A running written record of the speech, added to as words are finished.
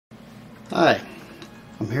Hi,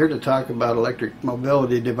 I'm here to talk about electric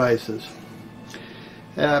mobility devices.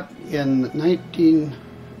 In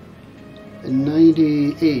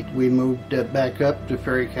 1998, we moved back up to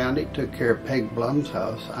Ferry County, took care of Peg Blum's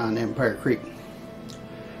house on Empire Creek.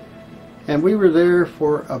 And we were there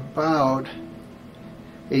for about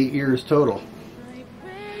 8 years total.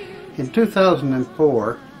 In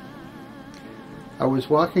 2004, I was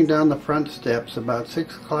walking down the front steps about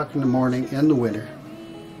 6 o'clock in the morning in the winter,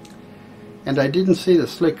 and I didn't see the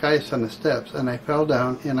slick ice on the steps, and I fell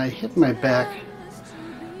down and I hit my back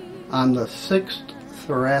on the 6th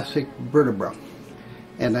thoracic vertebra,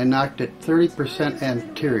 and I knocked it 30%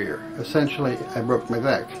 anterior. Essentially, I broke my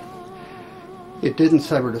back. It didn't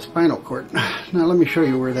sever the spinal cord. Now let me show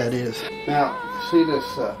you where that is. Now, see this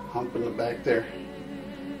hump in the back there?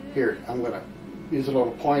 Here, I'm going to use a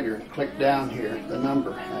little pointer and click down here, the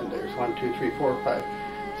number, and there's 1, 2, 3, 4, 5,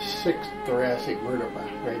 6th thoracic vertebra.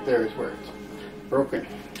 Right there is where it's broken.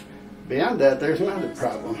 Beyond that, there's another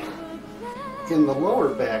problem. In the lower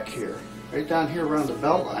back here, right down here around the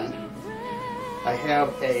belt line, I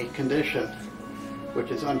have a condition which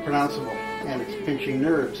is unpronounceable, and it's pinching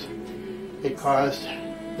nerves. It caused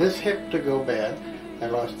this hip to go bad. I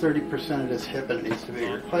lost 30% of this hip and it needs to be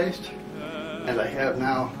replaced. And I have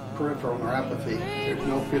now peripheral neuropathy. There's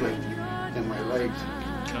no feeling in my legs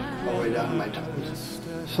all the way down to my toes.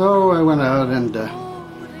 So I went out, and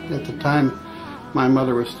at the time my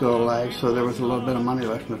mother was still alive, so there was a little bit of money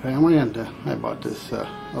left in the family, and I bought this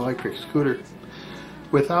electric scooter.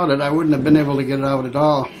 Without it, I wouldn't have been able to get it out at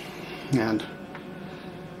all. And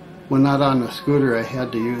when not on the scooter, I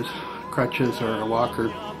had to use crutches or a walker.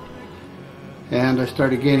 And I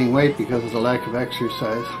started gaining weight because of the lack of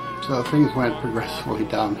exercise. So things went progressively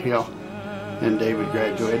downhill, and David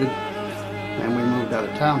graduated, and we moved out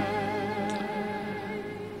of town.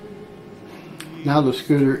 Now the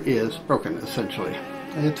scooter is broken, essentially.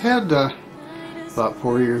 It's had about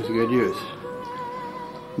 4 years of good use.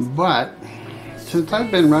 But since I've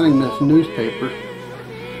been running this newspaper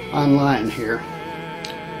online here,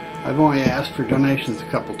 I've only asked for donations a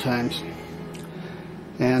couple times.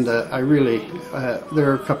 And there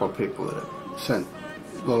are a couple of people that have sent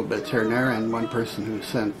little bits here and there, and one person who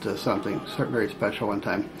sent something very special one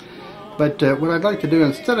time. But what I'd like to do,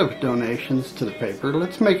 instead of donations to the paper,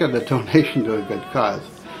 let's make it a donation to a good cause.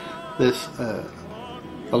 This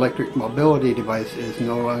electric mobility device is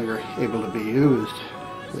no longer able to be used,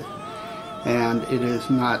 and it is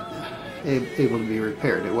not able to be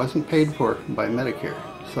repaired. It wasn't paid for by Medicare,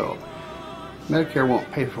 so Medicare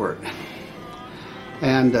won't pay for it.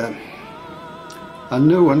 And a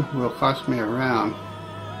new one will cost me around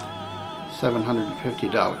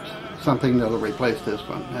 $750, something that'll replace this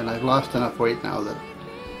one. And I've lost enough weight now that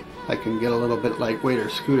I can get a little bit lightweighter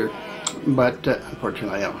scooter. But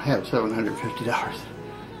unfortunately, I don't have $750,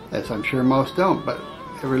 as I'm sure most don't, but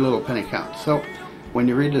every little penny counts. So when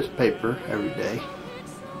you read this paper every day,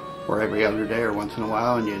 or every other day, or once in a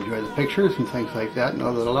while, and you enjoy the pictures and things like that,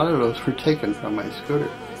 know that a lot of those were taken from my scooter.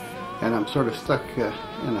 And I'm sort of stuck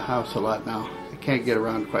in the house a lot now. I can't get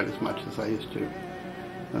around quite as much as I used to.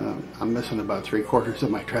 I'm missing about 3/4 of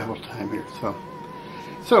my travel time here.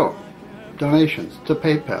 So donations to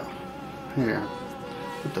PayPal. Here,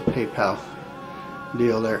 put the PayPal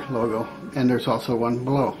deal there, logo, and there's also one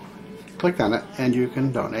below. Click on it, and you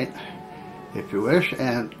can donate if you wish,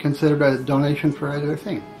 and consider a donation for either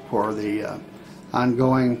thing, for the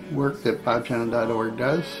ongoing work that bobshannon.org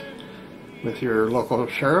does with your local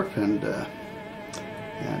sheriff, and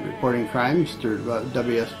reporting crimes through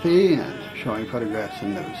WSP, and showing photographs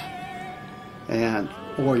and news.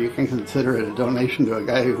 Or you can consider it a donation to a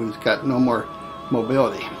guy who's got no more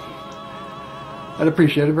mobility. I'd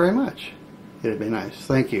appreciate it very much. It'd be nice.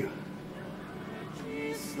 Thank you.